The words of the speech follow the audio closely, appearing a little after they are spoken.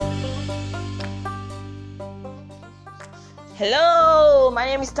Hello, my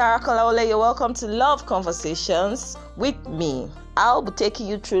name is KOLAWOLE. You're welcome to Love Conversations with me. I'll be taking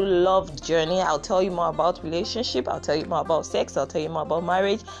you through love journey. I'll tell you more about relationship. I'll tell you more about sex. I'll tell you more about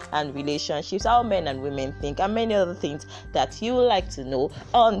marriage and relationships, how men and women think, and many other things that you would like to know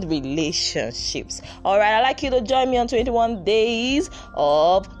on relationships. Alright, I'd like you to join me on 21 days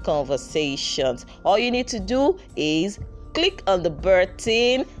of conversations. All you need to do is click on the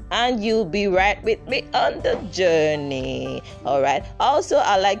button and you'll be right with me on the journey. Alright. Also,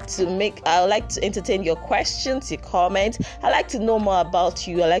 I like to entertain your questions, your comments. I like to know more about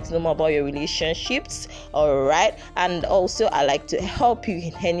you. I like to know more about your relationships. Alright. And also I like to help you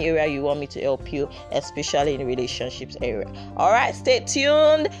in any area you want me to help you, especially in the relationships area. Alright, stay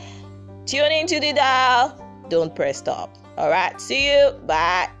tuned. Tune into the dial. Don't press stop. Alright, see you.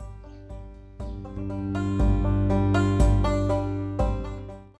 Bye.